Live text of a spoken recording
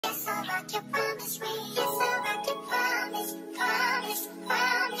rock, you promise me. Yes, I'll rock, you promise, promise,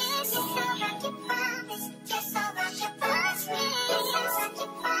 promise. Yes, I'll rock, you promise. Yes, I'll rock, you promise me. Yes, I'll rock, you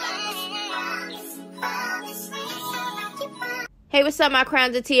promise, promise, promise me. Yes, I'll rock, you promise. Hey, what's up, my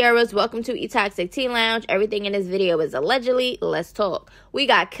crowns and tiaras? Welcome to E-Toxic Tea Lounge. Everything in this video is allegedly. Let's talk. We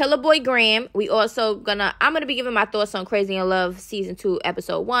got Killer Boy Graham. I'm gonna be giving my thoughts on Crazy in Love Season 2,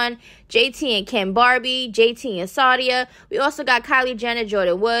 Episode 1. JT and Kenbarbie. JT and Sadia. We also got Kylie Jenner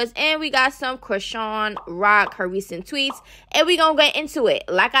Jordyn Woods. And we got some chriseanrock, her recent tweets. And we gonna get into it.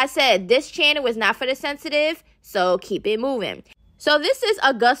 Like I said, this channel is not for the sensitive, so keep it moving. So this is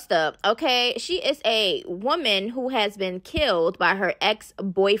Augusta, okay? She is a woman who has been killed by her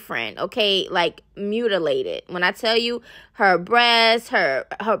ex-boyfriend, okay? Like, mutilated. When I tell you, her breasts, her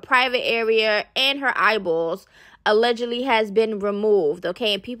private area, and her eyeballs allegedly has been removed,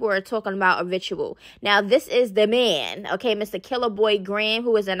 okay? And people are talking about a ritual. Now, this is the man, okay? Mr. Killer Boy Graham,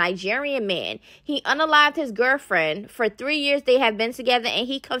 who is a Nigerian man. He unalived his girlfriend. For 3 years, they have been together, and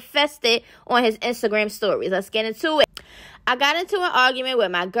he confessed it on his Instagram stories. Let's get into it. I got into an argument with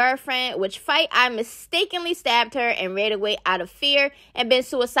my girlfriend, which fight I mistakenly stabbed her and ran away out of fear and been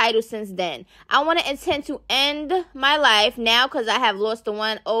suicidal since then. I want to intend to end my life now because I have lost the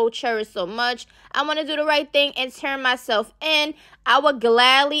one old cherished so much. I want to do the right thing and turn myself in. I would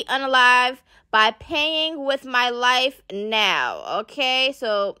gladly unalive by paying with my life now, okay?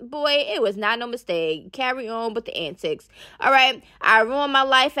 So, boy, it was not no mistake. Carry on with the antics. All right, I ruined my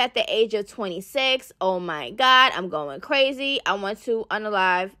life at the age of 26. Oh, my God, I'm going crazy. I want to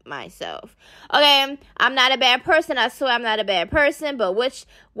unalive myself. Okay, I'm not a bad person. I swear I'm not a bad person, but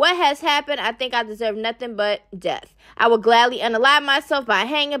what has happened, I think I deserve nothing but death. I would gladly unalive myself by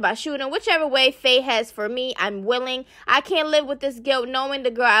hanging, by shooting, whichever way fate has for me. I'm willing. I can't live with this guilt knowing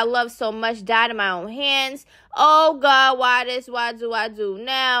the girl I love so much died in my own hands. Oh, God, why this? Why do I do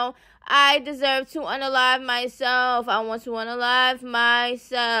now? I deserve to unalive myself. I want to unalive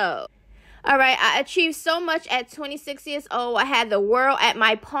myself. All right, I achieved so much at 26 years old. I had the world at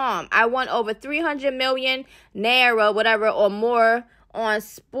my palm. I won over 300 million naira, whatever, or more on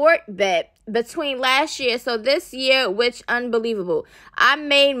sport bet between last year, so this year, which unbelievable. I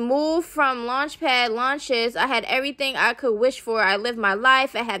made move from launchpad launches. I had everything I could wish for. I lived my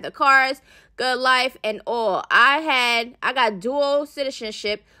life. I had the cars, good life, and all. I got dual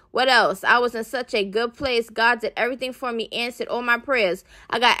citizenship. What else? I was in such a good place. God did everything for me, answered all my prayers.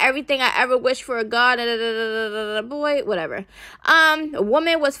 I got everything I ever wished for. God, boy, whatever.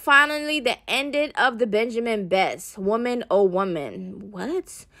 Woman was finally the ended of the Benjamin Best. Woman, oh woman.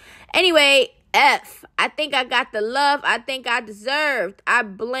 What? Anyway, F. I think I got the love I think I deserved. I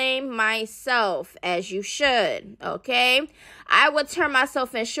blame myself, as you should, okay? I will turn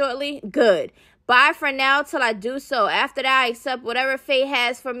myself in shortly. Good. Bye for now till I do so. After that, I accept whatever fate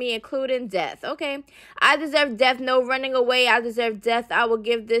has for me, including death. Okay. I deserve death. No running away. I deserve death. I will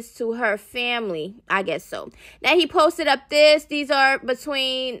give this to her family. I guess so. Now, he posted up this. These are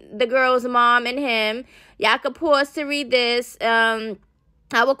between the girl's mom and him. Y'all can pause to read this.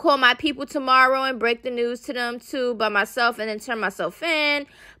 I will call my people tomorrow and break the news to them too by myself and then turn myself in.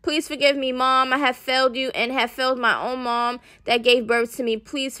 Please forgive me, Mom. I have failed you and have failed my own mom that gave birth to me.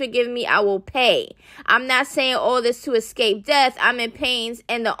 Please forgive me. I will pay. I'm not saying all this to escape death. I'm in pains,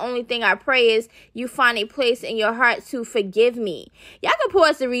 and the only thing I pray is you find a place in your heart to forgive me. Y'all can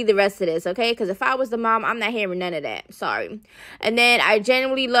pause to read the rest of this, okay? Because if I was the mom, I'm not hearing none of that. Sorry. And then I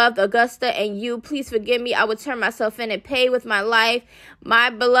genuinely loved Augusta and you. Please forgive me. I will turn myself in and pay with my life.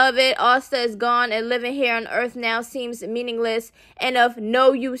 My beloved Augusta is gone, and living here on earth now seems meaningless and of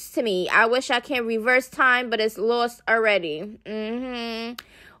no use to me. I wish I can reverse time, but it's lost already.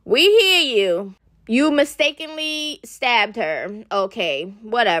 We hear you. You mistakenly stabbed her. Okay,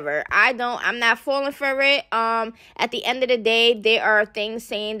 whatever. I'm not falling for it. At the end of the day, there are things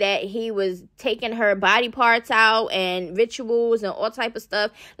saying that he was taking her body parts out and rituals and all type of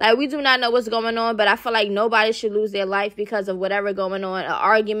stuff. Like, we do not know what's going on, but I feel like nobody should lose their life because of whatever going on, an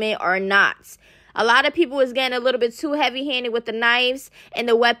argument or not. A lot of people is getting a little bit too heavy-handed with the knives and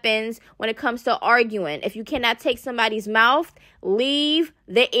the weapons when it comes to arguing. If you cannot take somebody's mouth, leave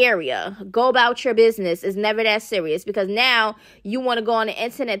the area. Go about your business. It's never that serious because now you want to go on the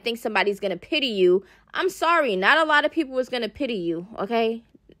internet and think somebody's going to pity you. I'm sorry. Not a lot of people is going to pity you, okay?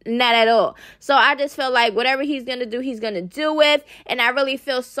 Not at all. So I just feel like whatever he's going to do, he's going to do it. And I really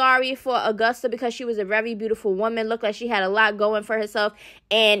feel sorry for Augusta because she was a very beautiful woman. Looked like she had a lot going for herself.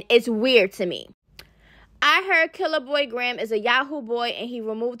 And it's weird to me. I heard Killer Boy Graham is a Yahoo boy and he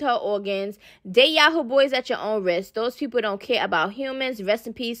removed her organs. Date Yahoo boys at your own risk. Those people don't care about humans. Rest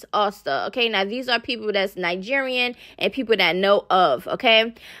in peace, Asta. Okay, now these are people that's Nigerian and people that know of.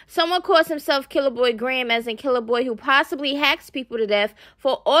 Okay, someone calls himself Killer Boy Graham, as in Killer Boy, who possibly hacks people to death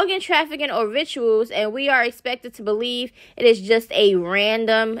for organ trafficking or rituals, and we are expected to believe it is just a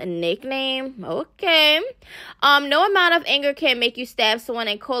random nickname. Okay, no amount of anger can make you stab someone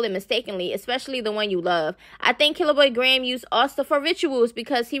and call it mistakenly, especially the one you love. I think Killer Boy Graham used Asta for rituals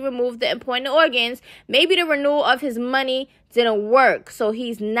because he removed the important organs. Maybe the renewal of his money didn't work, so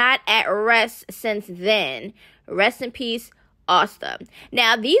he's not at rest since then. Rest in peace, Asta.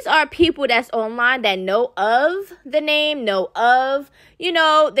 Now, these are people that's online that know of the name, know of,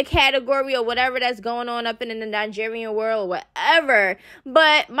 the category or whatever that's going on up in the Nigerian world or whatever.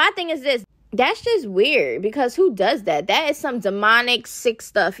 But my thing is this. That's just weird, because who does that? That is some demonic, sick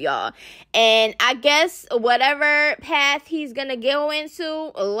stuff, y'all. And I guess whatever path he's going to go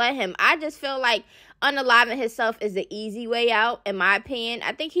into, let him. I just feel like unaliving himself is the easy way out, in my opinion.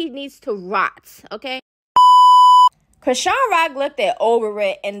 I think he needs to rot, okay? ChrisEanrock looked at over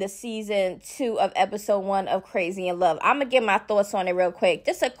it in the season 2 of episode 1 of Crazy in Love. I'm going to give my thoughts on it real quick.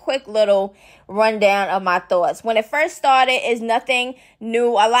 Just a quick little rundown of my thoughts. When it first started, is nothing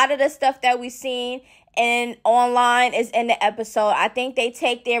new. A lot of the stuff that we've seen and online is in the episode. I think they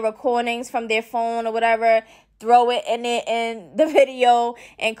take their recordings from their phone or whatever, throw it in the video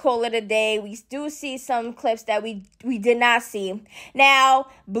and call it a day. We do see some clips that we did not see. Now,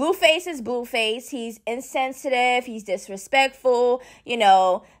 Blueface is Blueface. He's insensitive. He's disrespectful.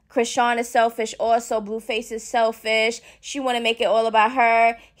 Chrisean is selfish also. Blueface is selfish. She want to make it all about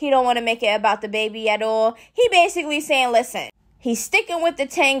her. He don't want to make it about the baby at all. He basically saying, listen, he's sticking with the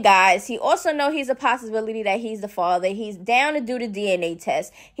 10 guys. He also know he's a possibility that he's the father. He's down to do the DNA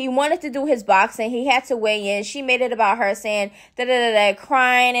test. He wanted to do his boxing. He had to weigh in. She made it about her saying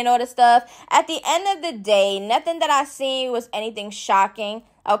crying and all this stuff. At the end of the day, nothing that I seen was anything shocking.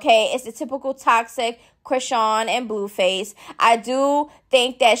 Okay, it's the typical toxic Chrisean and Blueface. I do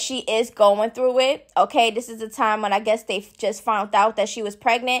think that she is going through it. Okay, this is the time when I guess they just found out that she was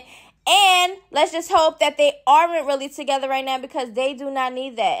pregnant. And let's just hope that they aren't really together right now, because they do not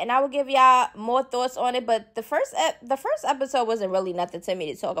need that. And I will give y'all more thoughts on it. But the first episode wasn't really nothing to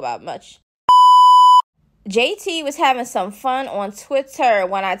me to talk about much. JT was having some fun on Twitter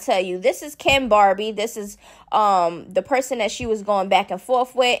when I tell you. This is Kenbarbie. This is the person that she was going back and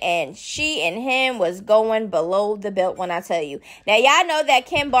forth with, and she and him was going below the belt when I tell you. Now, y'all know that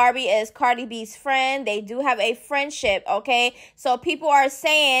Kenbarbie is Cardi B's friend. They do have a friendship, okay? So people are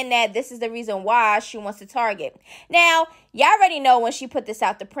saying that this is the reason why she wants to target. Now, y'all already know when she put this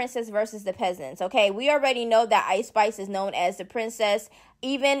out, the princess versus the peasants, okay? We already know that Ice Spice is known as the princess.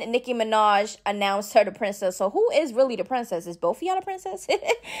 Even Nicki Minaj announced her the princess. So who is really the princess? Is both of y'all the princess?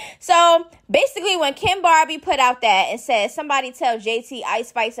 So basically, when Kenbarbie put out that and said, somebody tell JT Ice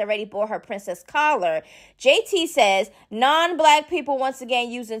Spice already bought her princess collar, JT says, non-black people once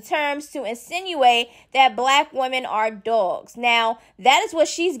again using terms to insinuate that black women are dogs. Now, that is what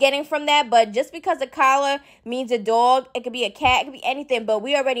she's getting from that. But just because a collar means a dog, it could be a cat, it could be anything. But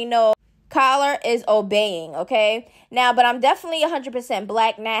we already know collar is obeying, okay? Now, but I'm definitely 100%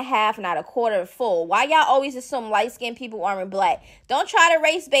 black, not half, not a quarter full. Why y'all always assume light-skinned people aren't black? Don't try to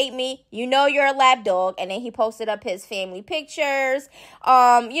race bait me. You know you're a lap dog. And then he posted up his family pictures.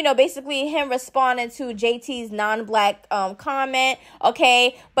 Basically him responding to JT's non-black comment,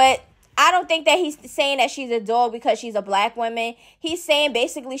 okay? But I don't think that he's saying that she's a dog because she's a black woman. He's saying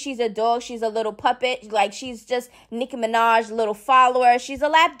basically she's a dog. She's a little puppet. Like, she's just Nicki Minaj's little follower. She's a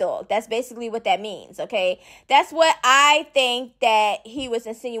lap dog. That's basically what that means, okay? That's what I think that he was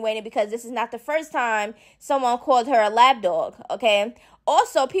insinuating, because this is not the first time someone called her a lap dog, okay?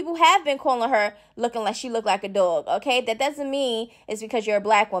 Also, people have been calling her looking like she looked like a dog, okay? That doesn't mean it's because you're a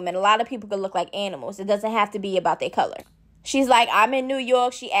black woman. A lot of people could look like animals. It doesn't have to be about their color. She's like, I'm in New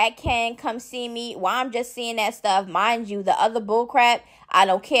York. She at Ken. Come see me. Well, I'm just seeing that stuff. Mind you, the other bullcrap, I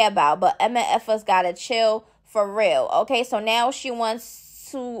don't care about. But MFers gotta chill for real. Okay, so now she wants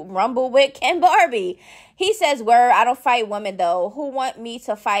to rumble with Kenbarbie. He says, word, I don't fight women, though. Who want me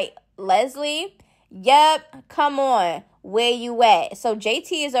to fight Leslie? Yep, come on. Where you at? So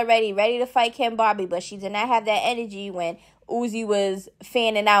JT is already ready to fight Kenbarbie, but she did not have that energy when Uzi was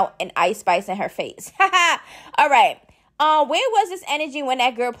fanning out and Ice Spice in her face. All right. Where was this energy when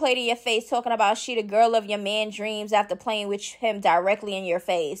that girl played in your face talking about she the girl of your man dreams after playing with him directly in your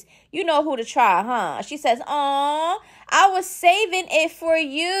face? You know who to try, huh? She says, aw, I was saving it for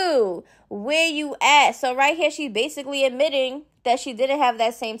you. Where you at? So right here, she's basically admitting that she didn't have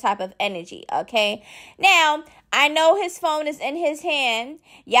that same type of energy, okay? Now, I know his phone is in his hand.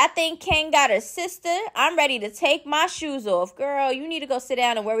 Y'all think Ken got her sister? I'm ready to take my shoes off. Girl, you need to go sit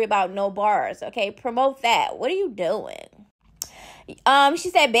down and worry about no bars, okay? Promote that. What are you doing? She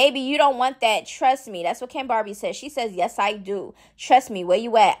said, baby, you don't want that. Trust me. That's what Kenbarbie says. She says, yes, I do. Trust me. Where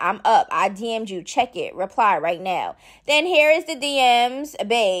you at? I'm up. I DM'd you. Check it. Reply right now. Then here is the DMs.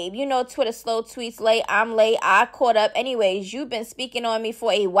 Babe, you know Twitter slow tweets late. I'm late. I caught up. Anyways, you've been speaking on me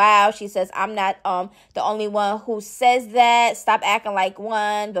for a while. She says, I'm not the only one who says that. Stop acting like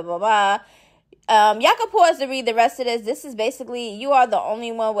one. Blah, blah, blah. Y'all can pause to read the rest of this. This is basically, you are the only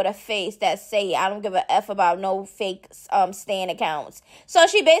one with a face that say, I don't give a F about no fake stan accounts. So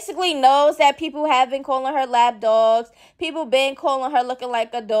she basically knows that people have been calling her lap dogs. People been calling her looking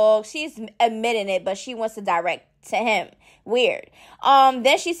like a dog. She's admitting it, but she wants to direct to him. Weird.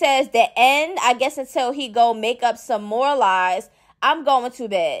 Then she says, the end, I guess until he go make up some more lies, I'm going to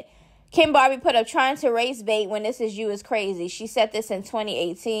bed. Kenbarbie put up trying to raise bait when this is you is crazy. She said this in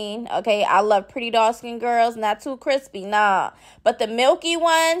 2018. Okay, I love pretty dark-skinned girls, not too crispy, nah. But the milky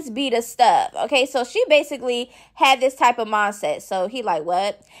ones be the stuff. Okay, so she basically had this type of mindset. So he like,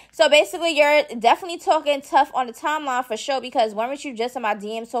 what? So basically, you're definitely talking tough on the timeline for sure, because weren't you just in my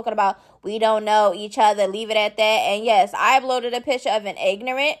DMs talking about we don't know each other, leave it at that? And yes, I uploaded a picture of an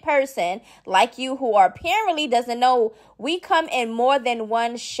ignorant person like you who apparently doesn't know we come in more than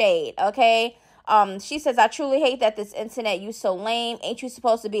one shade, okay? She says, I truly hate that this internet, you so lame. Ain't you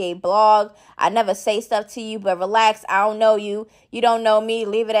supposed to be a blog? I never say stuff to you, but relax. I don't know you. You don't know me.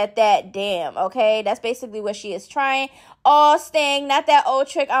 Leave it at that. Damn, okay? That's basically what she is trying. Oh, Sting, not that old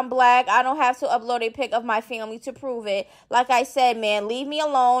trick. I'm black. I don't have to upload a pic of my family to prove it. Like I said, man, leave me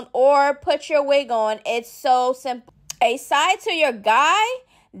alone or put your wig on. It's so simple. A side to your guy,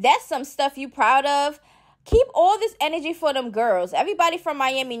 that's some stuff you proud of. Keep all this energy for them girls. Everybody from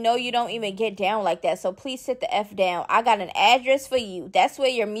Miami know you don't even get down like that. So please sit the F down. I got an address for you. That's where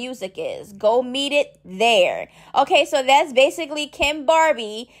your music is. Go meet it there. Okay, so that's basically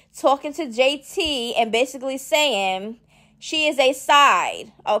Kenbarbie talking to JT and basically saying she is a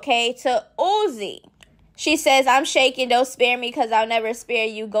side, okay, to Uzi. She says, I'm shaking. Don't spare me because I'll never spare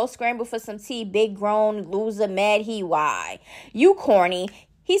you. Go scramble for some tea. Big grown loser. Mad he why? You corny.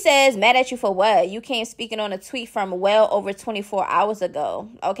 He says, mad at you for what? You came speaking on a tweet from well over 24 hours ago.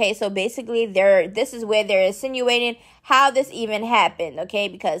 Okay, so basically this is where they're insinuating how this even happened, okay?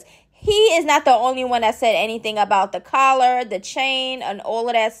 Because he is not the only one that said anything about the collar, the chain, and all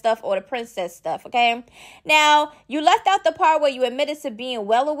of that stuff, or the princess stuff, okay? Now, you left out the part where you admitted to being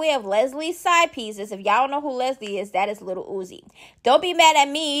well aware of Leslie's side pieces. If y'all don't know who Leslie is, that is Little Uzi. Don't be mad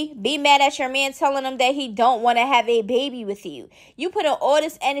at me. Be mad at your man telling him that he don't want to have a baby with you. You putting all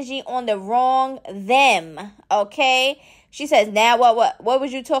this energy on the wrong them, okay? She says, now what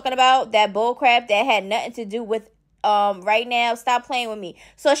was you talking about? That bullcrap that had nothing to do with right now, stop playing with me.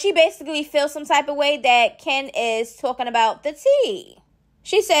 So she basically feels some type of way that Ken is talking about the tea.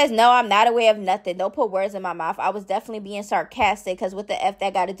 She says, no, I'm not aware of nothing. Don't put words in my mouth. I was definitely being sarcastic because what the F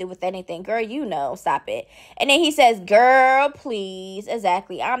that got to do with anything? Girl, you know, stop it. And then he says, girl, please.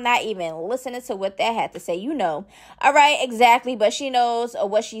 Exactly. I'm not even listening to what that had to say. You know. All right, exactly. But she knows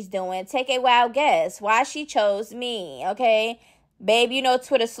what she's doing. Take a wild guess. Why she chose me, okay? Babe, you know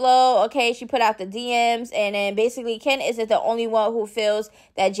Twitter slow, okay? She put out the DMs, and then basically Ken isn't the only one who feels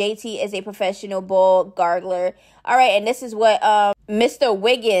that JT is a professional bull gargler. All right, and this is what Mr.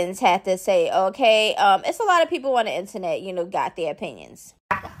 Wiggins had to say, okay? It's a lot of people on the internet, you know, got their opinions.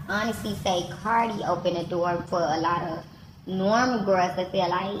 I can honestly say Cardi opened the door for a lot of normal girls that feel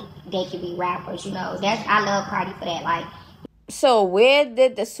like they could be rappers, you know. I love Cardi for that, like. So where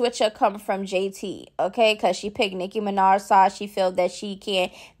did the switcher come from JT? Okay, because she picked Nicki Minaj's side. She felt that she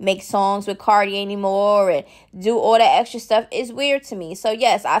can't make songs with Cardi anymore and do all that extra stuff. Is weird to me. So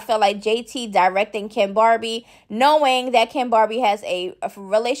yes, I felt like JT directing Kenbarbie, knowing that Kenbarbie has a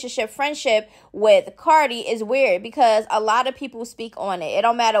relationship, friendship with Cardi is weird because a lot of people speak on it. It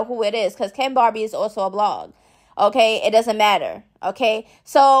don't matter who it is because Kenbarbie is also a blog. Okay, it doesn't matter. Okay,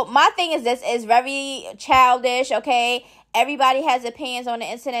 so my thing is this is very childish. Okay. Everybody has opinions on the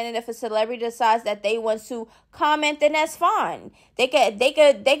internet, and if a celebrity decides that they want to comment, then that's fine. They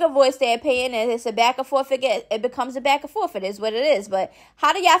could voice their opinion, and it's a back and forth. It becomes a back and forth. It is what it is. But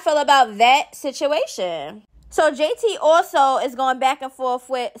how do y'all feel about that situation? So JT also is going back and forth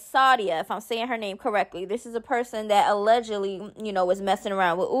with Sadia, if I'm saying her name correctly. This is a person that allegedly, you know, was messing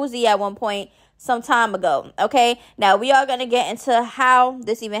around with Uzi at one point some time ago. Okay, now we are gonna get into how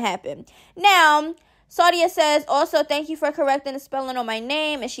this even happened. Now, Sadia says, also, thank you for correcting the spelling on my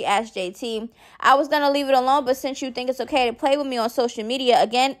name. And she asked JT, I was going to leave it alone, but since you think it's okay to play with me on social media,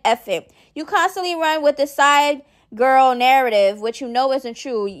 again, F it. You constantly run with the side girl narrative, which you know isn't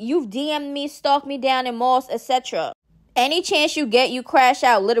true. You've DM'd me, stalked me down in malls, etc. Any chance you get, you crash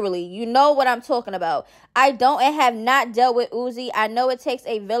out, literally. You know what I'm talking about. I don't and have not dealt with Uzi. I know it takes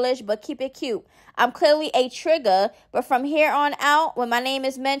a village, but keep it cute. I'm clearly a trigger, but from here on out, when my name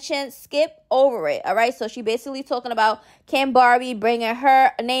is mentioned, skip over it, all right? So she basically talking about Kenbarbie bringing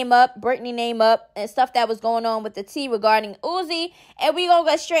her name up, Britney name up, and stuff that was going on with the tea regarding Uzi, and we gonna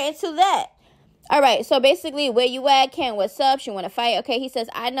go straight into that. All right, so basically, where you at, Ken? What's up? You want to fight? Okay, he says,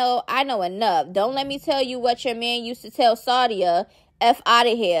 I know enough. Don't let me tell you what your man used to tell Sadia. F out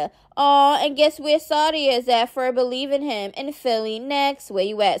of here. Oh, and guess where Sadia is at for believing him? In Philly. Next, where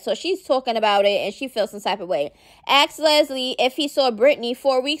you at? So she's talking about it, and she feels some type of way. Ask Leslie if he saw Britney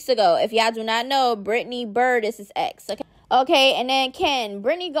 4 weeks ago. If y'all do not know, Britney Bird is his ex, okay? Okay, and then Ken,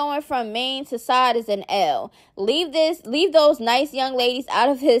 Britney going from main to side is an L. Leave those nice young ladies out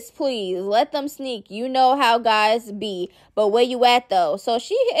of his, please. Let them sneak. You know how guys be. But where you at, though? So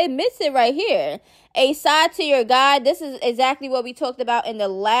she admits it right here. A side to your guy. This is exactly what we talked about in the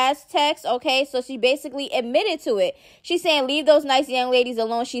last text, okay? So she basically admitted to it. She's saying, leave those nice young ladies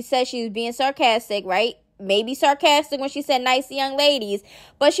alone. She said she was being sarcastic, right? Maybe sarcastic when she said nice young ladies.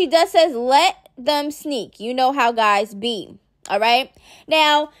 But she does says, let them sneak. You know how guys be. All right?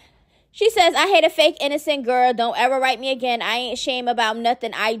 Now, she says, I hate a fake innocent girl. Don't ever write me again. I ain't ashamed about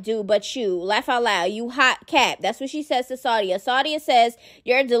nothing I do but you. Laugh out loud. You hot cat. That's what she says to Sadia. Sadia says,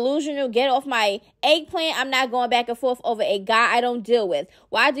 you're delusional. Get off my eggplant. I'm not going back and forth over a guy I don't deal with.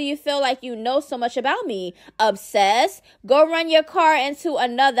 Why do you feel like you know so much about me? Obsessed? Go run your car into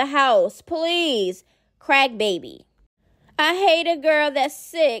another house. Please. Crack baby. I hate a girl that's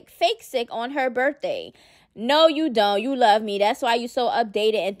sick, fake sick on her birthday. No, you don't. You love me. That's why you so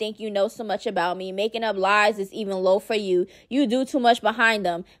updated and think you know so much about me. Making up lies is even low for you. You do too much behind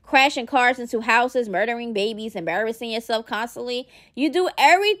them. Crashing cars into houses, murdering babies, embarrassing yourself constantly. You do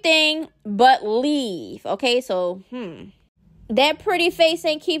everything but leave. Okay, so, That pretty face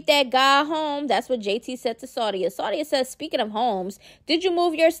ain't keep that guy home. That's what JT said to Sadia. Sadia says, speaking of homes, did you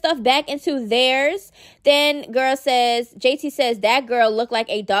move your stuff back into theirs? Then JT says, that girl looked like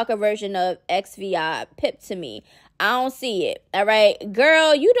a darker version of XVI Pip to me. I don't see it. All right.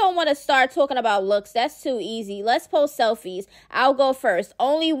 Girl, you don't want to start talking about looks. That's too easy. Let's post selfies. I'll go first.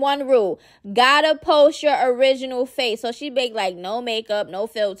 Only one rule. Gotta post your original face. So she baked like no makeup, no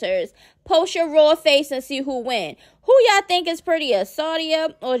filters. Post your raw face and see who win. Who y'all think is prettier,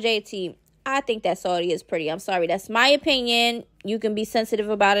 Sadia or JT? I think that Sadia is pretty. I'm sorry. That's my opinion. You can be sensitive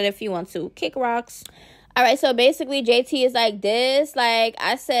about it if you want to. Kick rocks. All right, so basically JT is like this. Like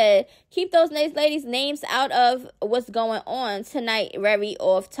I said, keep those nice ladies' names out of what's going on tonight. Very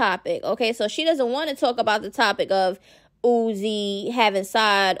off topic. Okay, so she doesn't want to talk about the topic of Uzi having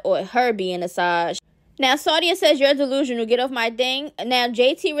side or her being a side. Now, Sadia says, you're delusional. Get off my thing. Now,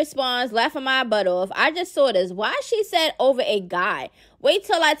 JT responds, laughing my butt off. I just saw this. Why she said over a guy? Wait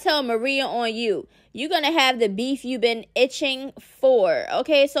till I tell Maria on you. You're going to have the beef you've been itching for.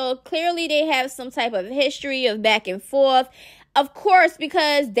 Okay, so clearly they have some type of history of back and forth. Of course,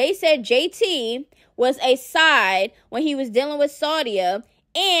 because they said JT was a side when he was dealing with Sadia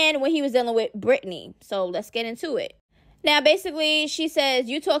and when he was dealing with Britney. So let's get into it. Now, basically, she says,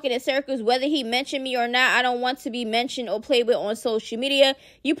 you talking in circles, whether he mentioned me or not. I don't want to be mentioned or played with on social media.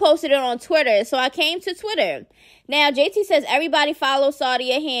 You posted it on Twitter, so I came to Twitter. Now, JT says, everybody follow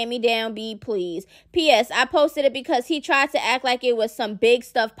Sadia, hand me down, B, please. P.S. I posted it because he tried to act like it was some big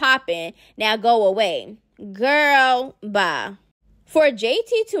stuff popping. Now, go away. Girl, bye. For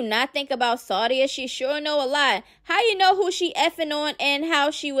JT to not think about Sadia, she sure know a lot. How you know who she effing on and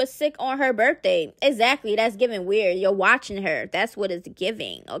how she was sick on her birthday? Exactly, that's giving weird. You're watching her. That's what it's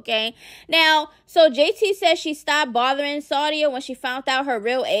giving, okay? Now, so JT says she stopped bothering Sadia when she found out her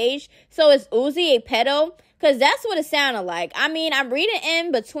real age. So is Uzi a pedo? Because that's what it sounded like. I mean, I'm reading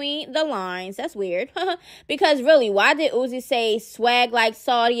in between the lines. That's weird. Because really, why did Uzi say swag like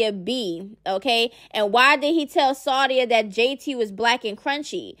Sadia B? Okay? And why did he tell Sadia that JT was black and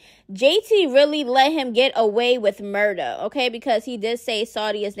crunchy? JT really let him get away with murder. Okay? Because he did say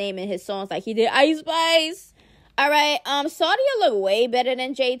Sadia's name in his songs like he did Ice Spice. Alright, Sadia look way better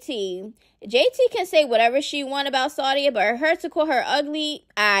than JT. JT can say whatever she want about Sadia, but her to call her ugly,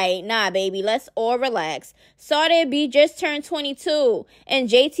 nah, baby, let's all relax. Sadia B just turned 22, and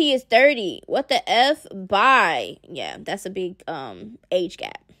JT is 30. What the F? Bye. Yeah, that's a big age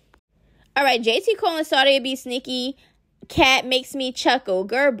gap. All right, JT calling Sadia B sneaky. Cat makes me chuckle.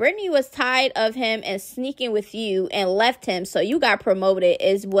 Girl, Brittany was tired of him and sneaking with you and left him, so you got promoted,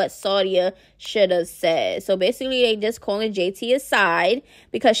 is what Saudia should have said. So basically, they just calling JT aside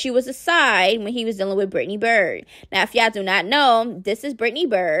because she was aside when he was dealing with Brittany Bird. Now, if y'all do not know, this is Brittany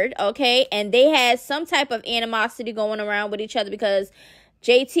Bird, okay? And they had some type of animosity going around with each other because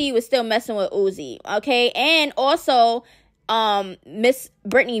JT was still messing with Uzi, okay? And also, Miss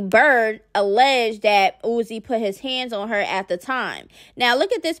Brittany Bird alleged that Uzi put his hands on her at the time. Now,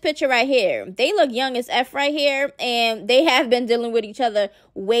 look at this picture right here. They look young as F right here, and they have been dealing with each other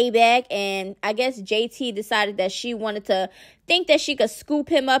way back, and I guess JT decided that she wanted to think that she could scoop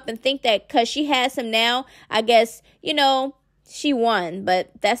him up and think that because she has him now, I guess, you know, she won,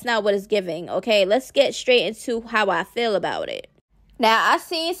 but that's not what it's giving, okay? Let's get straight into how I feel about it. Now, I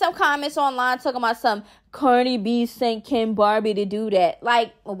seen some comments online talking about some Cardi B sent Kenbarbie to do that.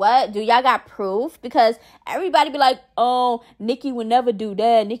 Like, what? Do y'all got proof? Because everybody be like, oh, Nicki would never do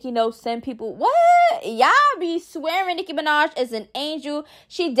that. Nicki no send people. What? Y'all be swearing Nicki Minaj is an angel.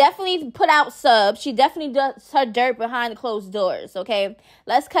 She definitely put out subs. She definitely does her dirt behind the closed doors, okay?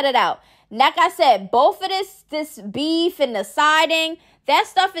 Let's cut it out. Like I said, both of this beef and the siding, that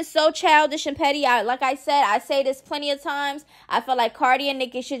stuff is so childish and petty. Like I said, I say this plenty of times. I feel like Cardi and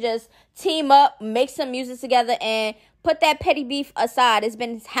Nicki should just team up, make some music together, and put that petty beef aside. It's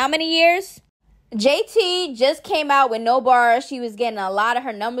been how many years? JT just came out with no bars. She was getting a lot of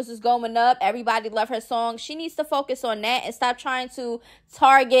her numbers was going up. Everybody loved her song. She needs to focus on that and stop trying to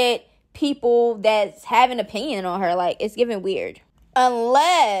target people that's having an opinion on her. Like, it's giving weird.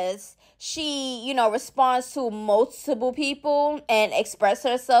 Unless she, you know, responds to multiple people and express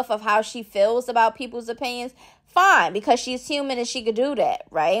herself of how she feels about people's opinions, fine, because she's human and she could do that,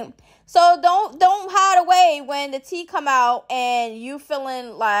 right? So don't hide away when the tea come out and you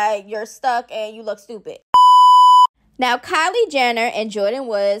feeling like you're stuck and you look stupid. Now, Kylie Jenner and Jordyn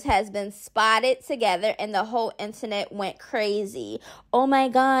Woods has been spotted together and the whole internet went crazy. Oh my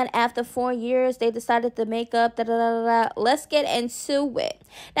God, after 4 years, they decided to make up, Let's get into it.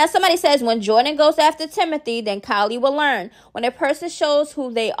 Now, somebody says when Jordyn goes after Timothy, then Kylie will learn. When a person shows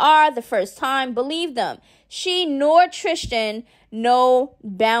who they are the first time, believe them. She nor Tristan no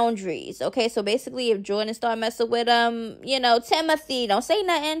boundaries. Okay, so basically if Jordyn start messing with you know, Timothy, don't say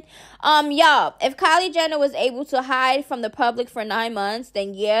nothing. Y'all, if Kylie Jenner was able to hide from the public for 9 months,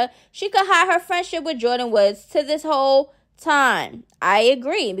 then yeah, she could hide her friendship with Jordyn Woods to this whole time. I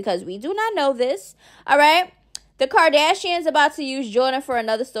agree, because we do not know this. All right. The Kardashians about to use Jordyn for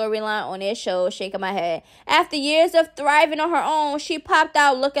another storyline on their show, Shaking My Head. After years of thriving on her own, she popped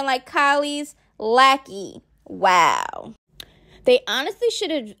out looking like Kylie's lackey. Wow. They honestly should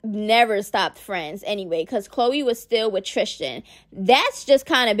have never stopped friends anyway, because Khloe was still with Tristan. That's just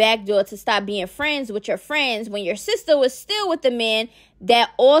kind of backdoor to stop being friends with your friends when your sister was still with the man that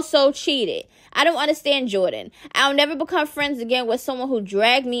also cheated. I don't understand Jordyn. I'll never become friends again with someone who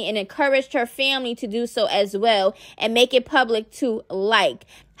dragged me and encouraged her family to do so as well and make it public to like.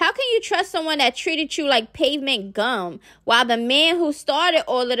 How can you trust someone that treated you like pavement gum while the man who started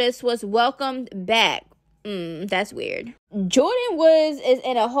all of this was welcomed back? That's weird. Jordyn Woods is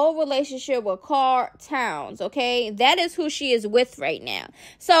in a whole relationship with Carl Towns, okay? That is who she is with right now.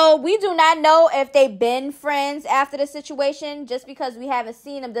 So we do not know if they've been friends after the situation. Just because we haven't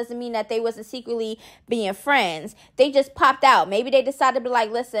seen them doesn't mean that they wasn't secretly being friends. They just popped out. Maybe they decided to be like,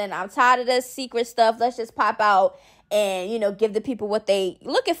 listen, I'm tired of this secret stuff. Let's just pop out and, you know, give the people what they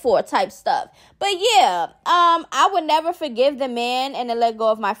looking for type stuff. But yeah, I would never forgive the man and then let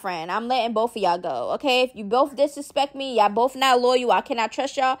go of my friend. I'm letting both of y'all go, okay? If you both disrespect me, y'all both not loyal, I cannot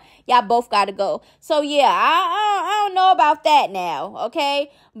trust y'all, y'all both gotta go. So yeah, I don't know about that now,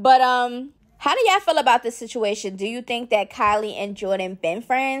 okay? But how do y'all feel about this situation? Do you think that Kylie and Jordyn been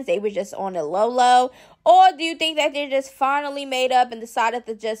friends? They were just on the low? Or do you think that they just finally made up and decided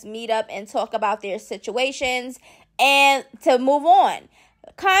to just meet up and talk about their situations and to move on?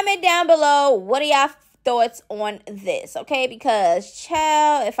 Comment down below, what are y'all thoughts on this, okay? Because,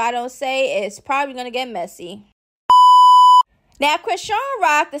 child, if I don't say, it's probably going to get messy. Now,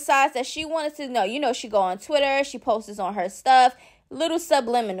 chriseanrock decides that she wanted to know, you know, she go on Twitter, she posts on her stuff, little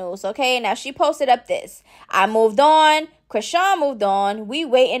subliminals, okay? Now, she posted up this: I moved on, Chrisean moved on, we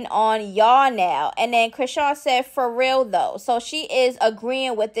waiting on y'all now. And then Chrisean said, for real though. So she is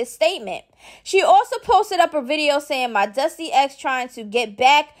agreeing with this statement. She also posted up a video saying, my dusty ex trying to get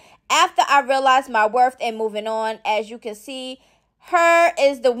back after I realized my worth and moving on. As you can see, her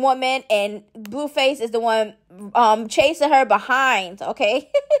is the woman and Blueface is the one chasing her behind, okay?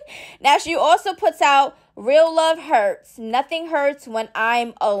 Now, she also puts out real love hurts. Nothing hurts when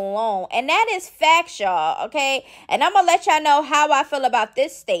I'm alone. And that is facts, y'all, okay? And I'm going to let y'all know how I feel about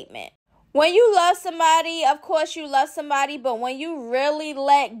this statement. When you love somebody, of course you love somebody, but when you really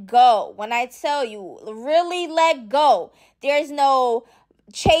let go, when I tell you, really let go, there's no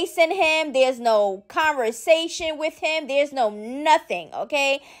chasing him, there's no conversation with him, there's no nothing,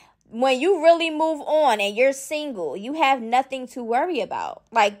 okay? When you really move on and you're single, you have nothing to worry about.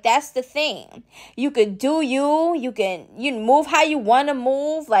 Like, that's the thing. You could do you can move how you want to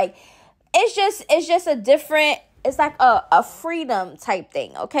move. Like, it's just a different, it's like a freedom type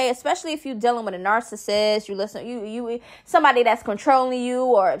thing, okay? Especially if you're dealing with a narcissist, you somebody that's controlling you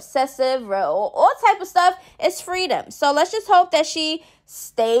or obsessive or all type of stuff. It's freedom. So let's just hope that she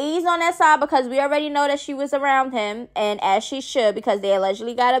stays on that side, because we already know that she was around him, and as she should, because they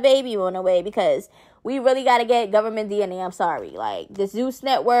allegedly got a baby on the way, because we really got to get government DNA. I'm sorry. Like, the Zeus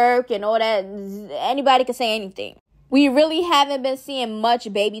Network and all that, anybody can say anything. We really haven't been seeing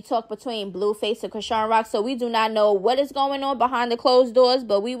much baby talk between Blueface and chriseanrock, so we do not know what is going on behind the closed doors,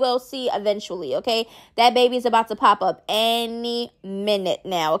 but we will see eventually, okay? That baby is about to pop up any minute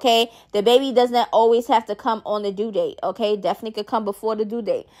now, okay? The baby doesn't always have to come on the due date, okay? Definitely could come before the due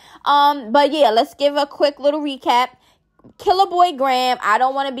date. But yeah, let's give a quick little recap. Killer Boy Graham, I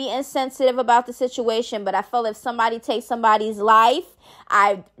don't want to be insensitive about the situation, but I feel if somebody takes somebody's life,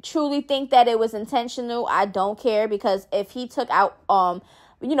 I truly think that it was intentional. I don't care, because if he took out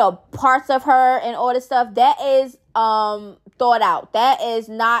parts of her and all this stuff, that is thought out. That is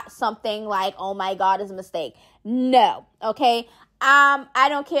not something like, oh my God, it's a mistake. No, okay? I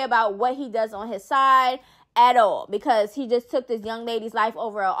don't care about what he does on his side at all, because he just took this young lady's life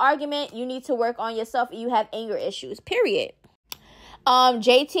over an argument. You need to work on yourself if you have anger issues, period.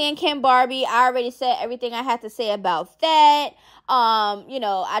 JT and Kenbarbie, I already said everything I had to say about that.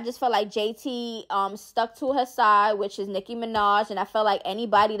 I just felt like JT stuck to her side, which is Nicki Minaj, and I felt like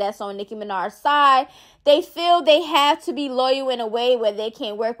anybody that's on Nicki Minaj's side, they feel they have to be loyal in a way where they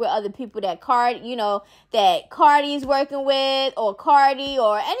can't work with other people that Cardi's working with, or Cardi,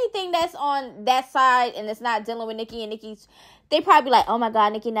 or anything that's on that side, and it's not dealing with Nicki, and Nicki's, they probably like, oh my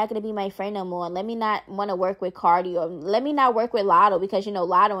God, Nicki not going to be my friend no more. Let me not want to work with Cardi, or let me not work with Lotto, because,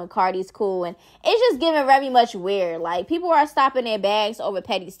 Lotto and Cardi's cool. And it's just giving very much weird. Like, people are stopping their bags over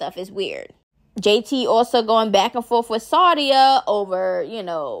petty stuff. It's weird. JT also going back and forth with Saudia over,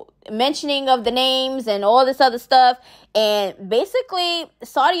 mentioning of the names and all this other stuff. And basically,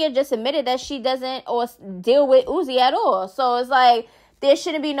 Saudia just admitted that she doesn't or deal with Uzi at all. So it's like, there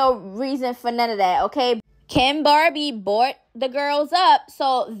shouldn't be no reason for none of that, okay? Kenbarbie brought the girls up,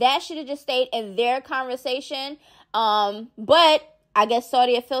 so that should have just stayed in their conversation. But I guess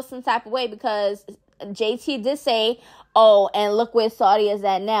Saudia feels some type of way, because JT did say, oh, and look where Saudia is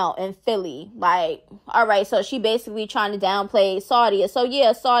at now, in Philly. Like, all right, so she basically trying to downplay Saudia. So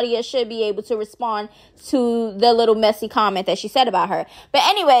yeah, Saudia should be able to respond to the little messy comment that she said about her. But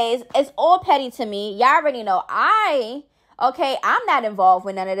anyways, it's all petty to me. Y'all already know I'm not involved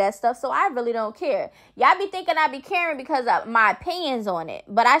with none of that stuff, so I really don't care. Y'all be thinking I be caring because of my opinions on it,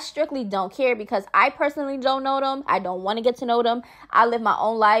 but I strictly don't care, because I personally don't know them. I don't want to get to know them. I live my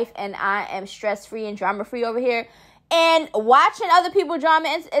own life, and I am stress-free and drama-free over here. And watching other people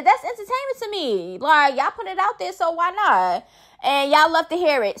drama, that's entertainment to me. Like, y'all put it out there, so why not? And y'all love to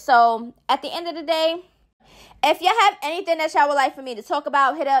hear it. So, at the end of the day, if y'all have anything that y'all would like for me to talk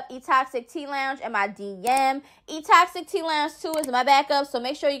about, hit up eToxic Tea Lounge in my DM. eToxic Tea Lounge 2 is my backup, so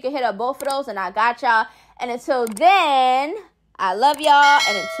make sure you can hit up both of those, and I got y'all. And until then, I love y'all,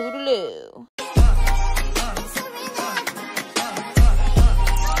 and toodaloo.